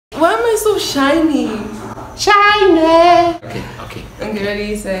Why am I so shiny? Shiny. Okay. Okay,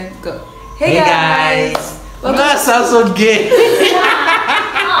 ready, set, go. Hey guys. That sounds so gay.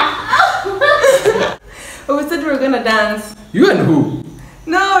 Oh, we said we were gonna dance. You and who?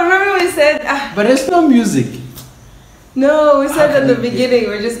 No, remember we said. But there's no music. No, we said at the beginning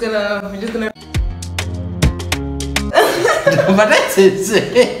we're just gonna. But that's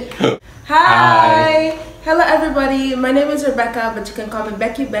it. Hi. Hello everybody, my name is Rebecca, but you can call me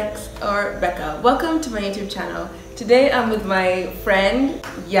Becky, Bex, or Becca. Welcome to my YouTube channel. Today I'm with my friend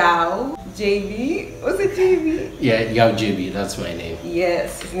Yao JB. What's it, JB? Yeah, Yao JB, that's my name.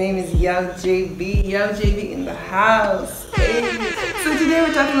 Yes, his name is Yao JB. Yao JB in the house. Hey. So today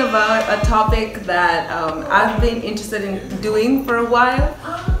we're talking about a topic that I've been interested in doing for a while,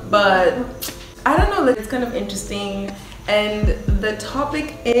 but I don't know, like, it's kind of interesting. And the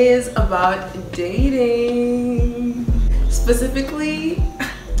topic is about dating. Specifically,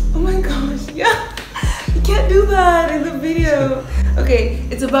 oh my gosh, yeah, you can't do that in the video. Okay,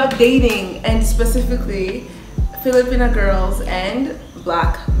 it's about dating and specifically Filipino girls and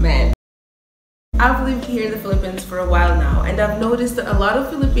black men. I've lived here in the Philippines for a while now, and I've noticed that a lot of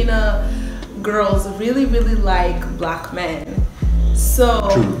Filipino girls really like black men. So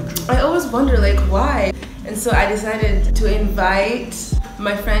True. I always wonder, like, why? And so I decided to invite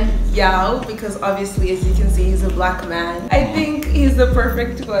my friend Yao, because obviously, as you can see, he's a black man. I think he's the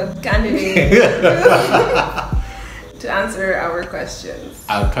perfect candidate to answer our questions.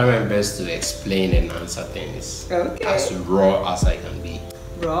 I'll try my best to explain and answer things as raw as I can be.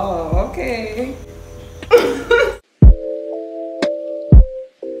 Raw, okay.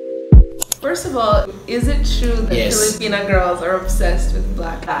 First of all, is it true that Filipina girls are obsessed with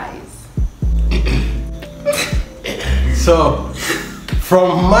black guys? So,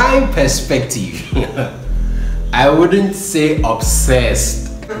 from my perspective, I wouldn't say obsessed,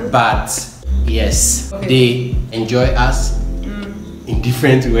 but yes, they enjoy us in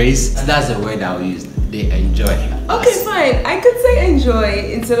different ways. That's the word I'll use. They enjoy us. Okay, fine. I could say enjoy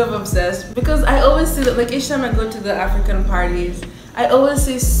instead of obsessed, because I always see that, like, each time I go to the African parties, I always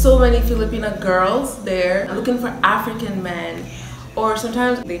see so many Filipina girls there looking for African men. Or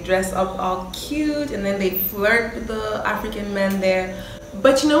sometimes they dress up all cute and then they flirt with the African men there.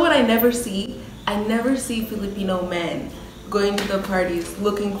 But you know what I never see? I never see Filipino men going to the parties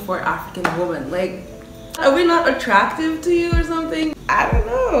looking for African women. Like, are we not attractive to you or something? I don't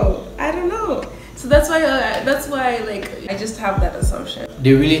know. So that's why like, I just have that assumption.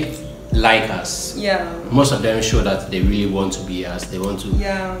 They really like us. Yeah. Most of them show that they really want to be us. They want to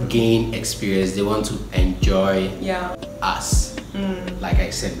gain experience. They want to enjoy us. Like I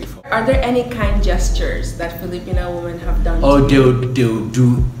said before. Are there any kind gestures that Filipino women have done? Oh, they'll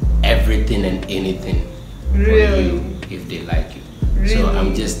do everything and anything for you if they like you. Really? So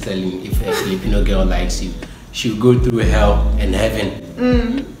I'm just telling you, if a Filipino girl likes you, she'll go through hell and heaven.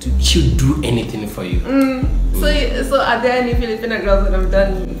 She'll do anything for you. So are there any Filipino girls that have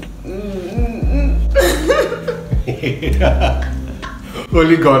done?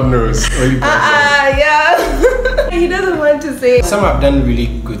 Only God knows. Only God knows. Yeah. He doesn't want to say. Some have done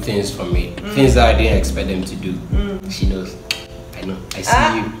really good things for me. Things that I didn't expect them to do. She knows. I know. I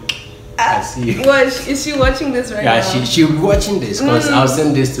see you. I see you. What, is she watching this right now? Yeah, she'll be watching this, because I'll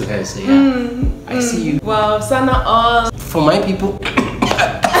send this to her. So yeah, I see you. Wow, Sana all. For my people,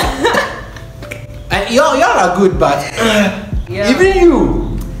 y'all are good, but even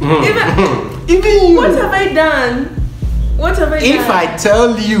you. Even you. What have I done? What have I done? If I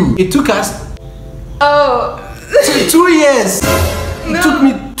tell you, it took us 2 years. It took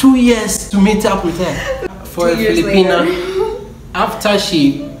me 2 years to meet up with her. For a Filipina, after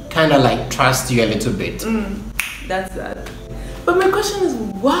she kind of like trusts you a little bit. That's that. But my question is,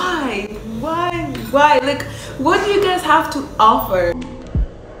 why? Like, what do you guys have to offer?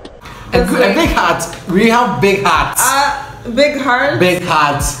 A big heart. We have big hearts. Big hearts? Big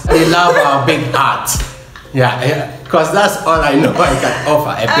hearts. They love our big hearts. Yeah, because that's all I know I can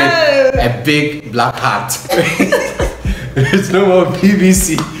offer. A big black heart. There's no more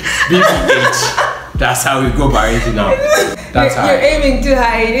BBC, BBH. That's how we go by it now. That's how. You're aiming too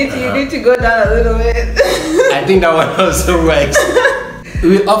high. You need to go down a little bit. I think that one also works.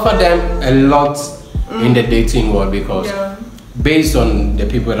 We offer them a lot in the dating world, because based on the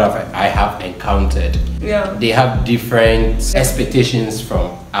people that I have encountered, they have different expectations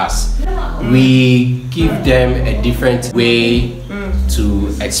from us. We give them a different way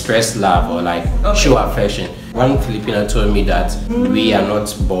to express love or like show affection. One Filipino told me that we are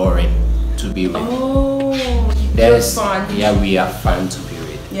not boring to be with. There's fun. Yeah, we are fun to be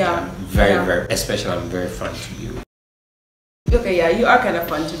with. Yeah. Very, especially I'm very fun to be with. Okay, yeah, you are kind of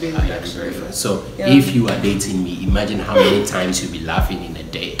fun to be with. I am very fun. So if you are dating me, imagine how many times you'll be laughing in a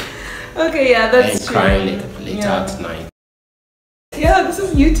day. Okay, yeah, that's and true. Crying later at night. Yeah, this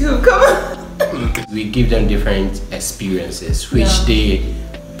is YouTube. Come on. We give them different experiences, which they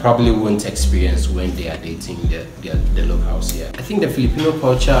probably won't experience when they are dating the locals here. I think the Filipino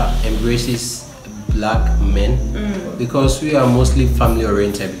culture embraces black men because we are mostly family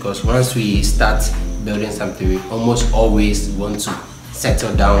oriented, because once we start building something, we almost always want to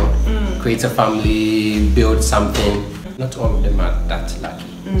settle down, create a family, build something. Not all of them are that lucky.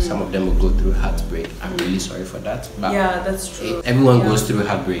 Some of them will go through heartbreak. I'm really sorry for that. But yeah, that's true. Everyone goes through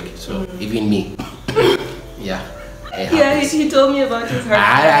heartbreak, so even me. Yeah. Yeah, he told me about his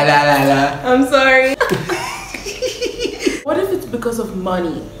heartbreak. I'm sorry. What if it's because of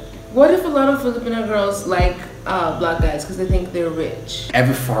money? What if a lot of Filipino girls like black guys because they think they're rich?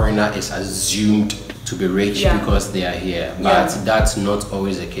 Every foreigner is assumed to be rich because they are here, but that's not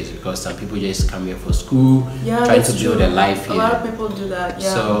always the case, because some people just come here for school, trying to build a life here. A lot of people do that.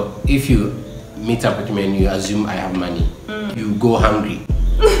 So if you meet up with me and you assume I have money, you go hungry.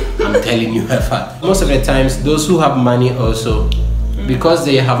 I'm telling you, most of the times those who have money also, because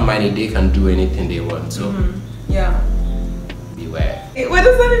they have money, they can do anything they want. So beware. What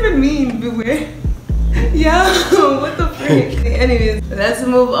does that even mean, beware? Yeah, what the frick? Anyways, let's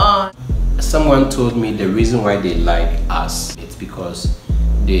move on. Someone told me the reason why they like us, it's because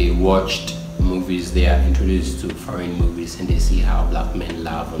they watched movies, they are introduced to foreign movies, and they see how black men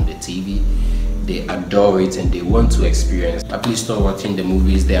laugh on the TV. They adore it and they want to experience. But please stop watching the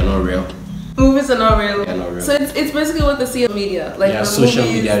movies, they are not real. Movies are not real. They are not real. So it's basically what they see on media. Like the social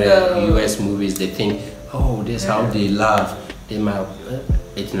movies, media, the US movies, they think, oh, this is how they laugh. They might,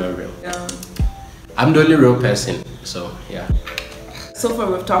 it's not real. Yeah. I'm the only real person, so yeah. So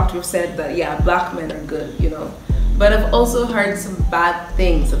far we've said that black men are good, you know. But I've also heard some bad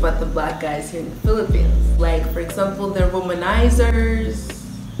things about the black guys here in the Philippines. Like, for example, they're womanizers,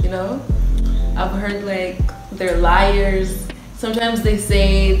 you know. I've heard like they're liars. Sometimes they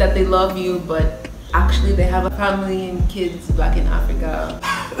say that they love you, but actually they have a family and kids back in Africa.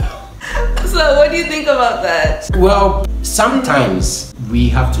 So what do you think about that? Well, sometimes we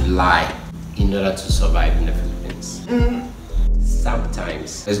have to lie in order to survive in the Philippines.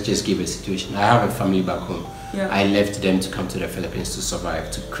 Sometimes. Let's just give a situation. I have a family back home. I left them to come to the Philippines to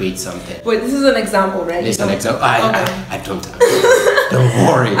survive, to create something. Wait, this is an example, right? This is an example. I don't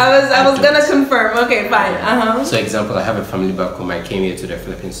worry. I was gonna confirm. Okay, fine. So example, I have a family back home. I came here to the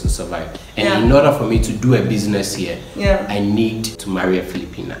Philippines to survive. And in order for me to do a business here, I need to marry a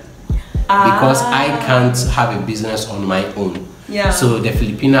Filipina. Because I can't have a business on my own. So the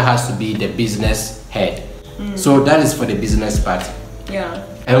Filipina has to be the business head. So that is for the business part.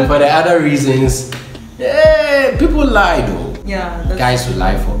 And for the other reasons, people lie though. Guys will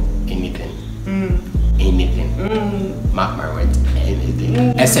lie for anything. Anything. Mark my words,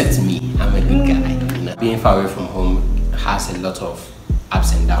 anything. Except me, I'm a good guy. You know, being far away from home has a lot of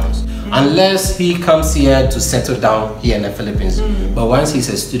ups and downs. Unless he comes here to settle down here in the Philippines. But once he's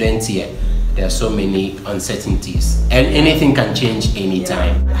a student here, there are so many uncertainties and anything can change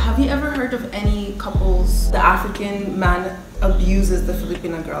anytime. Have you ever heard of any couples, the African man abuses the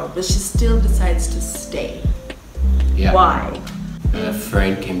Filipina girl, but she still decides to stay? Why? A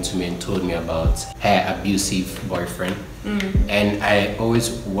friend came to me and told me about her abusive boyfriend, and I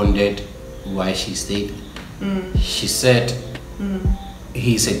always wondered why she stayed. She said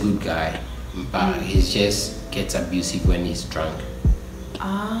he's a good guy, but he just gets abusive when he's drunk.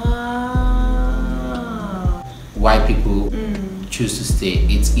 Why people choose to stay,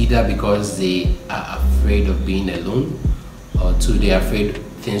 it's either because they are afraid of being alone, or two, they're afraid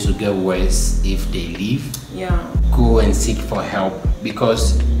things will get worse if they leave. Go and seek for help,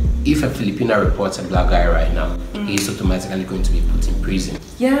 because if a Filipina reports a black guy right now, he's automatically going to be put in prison.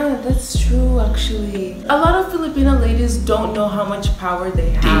 Yeah, that's true actually. A lot of Filipina ladies don't know how much power they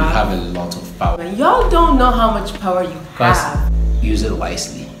have. They have a lot of power. Y'all don't know how much power you have. Use it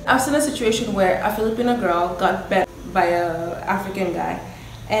wisely. I've seen a situation where a Filipina girl got bet by an African guy,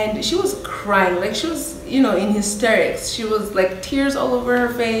 and she was crying, like she was, you know, in hysterics. She was like tears all over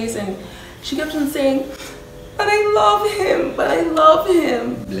her face, and she kept on saying, "But I love him, but I love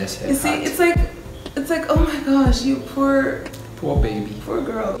him." Bless her. You see, it's like, oh my gosh, you poor baby, poor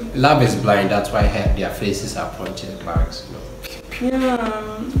girl. Love is blind. That's why their faces are pointed bags. You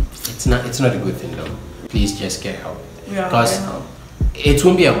know. It's not a good thing though. Please just get help. Because it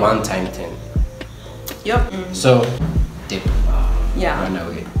won't be a one-time thing. So dip. Run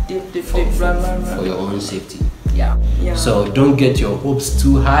away. Dip, run. For your own safety. Yeah. So don't get your hopes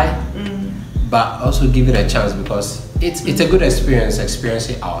too high, but also give it a chance, because it's a good experience,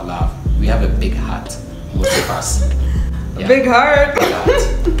 experiencing our love. We have a big heart, most of us. Yeah. Big heart. Big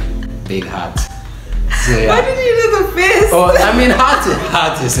heart. Big heart. So, yeah. Why did you do the fist? Oh, I mean,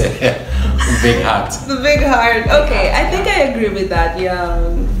 heart is a big heart. The big heart. Okay, I think I agree with that. Yeah.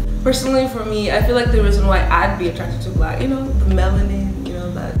 Personally, for me, I feel like the reason why I'd be attracted to black, you know, the melanin, you know,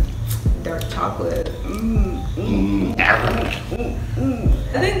 that dark chocolate.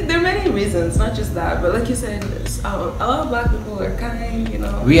 I think there are many reasons, not just that, but like you said, a lot of black people are kind, you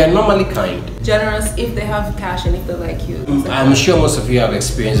know. We are normally kind. Generous if they have cash and if they like you. I'm sure most of you have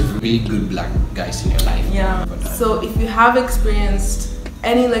experienced really good black guys in your life. Yeah. So if you have experienced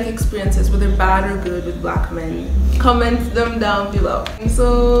any like experiences, whether bad or good, with black men, comment them down below.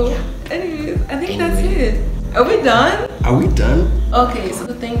 So anyways, I think that's it. Are we done? Are we done? Okay, so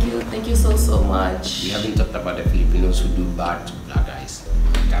thank you so much. We haven't talked about the Filipinos who do bad to black guys.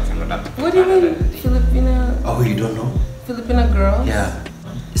 That's another. What do you mean, Filipina? Oh, you don't know? Filipina girls? Yeah.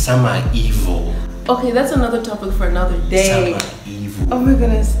 Some are evil. Okay, that's another topic for another day. Some are evil. Oh my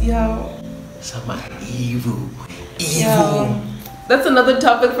goodness, yeah. Some are evil. Yeah. That's another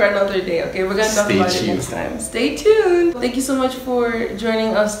topic for another day. Okay, we're gonna talk about it next time. Stay tuned. Thank you so much for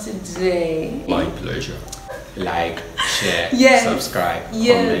joining us today. My pleasure. Like, share, subscribe,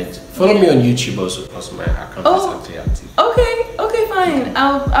 comment. Follow me on YouTube also, because my account is active. Okay, fine.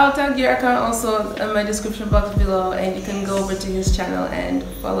 I'll tag your account also in my description box below, and you can go over to his channel and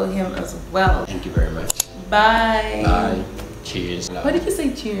follow him as well. Thank you very much. Bye. Bye. Cheers. Why did you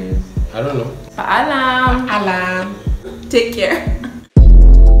say cheers? I don't know. Paalam. Paalam. Take care.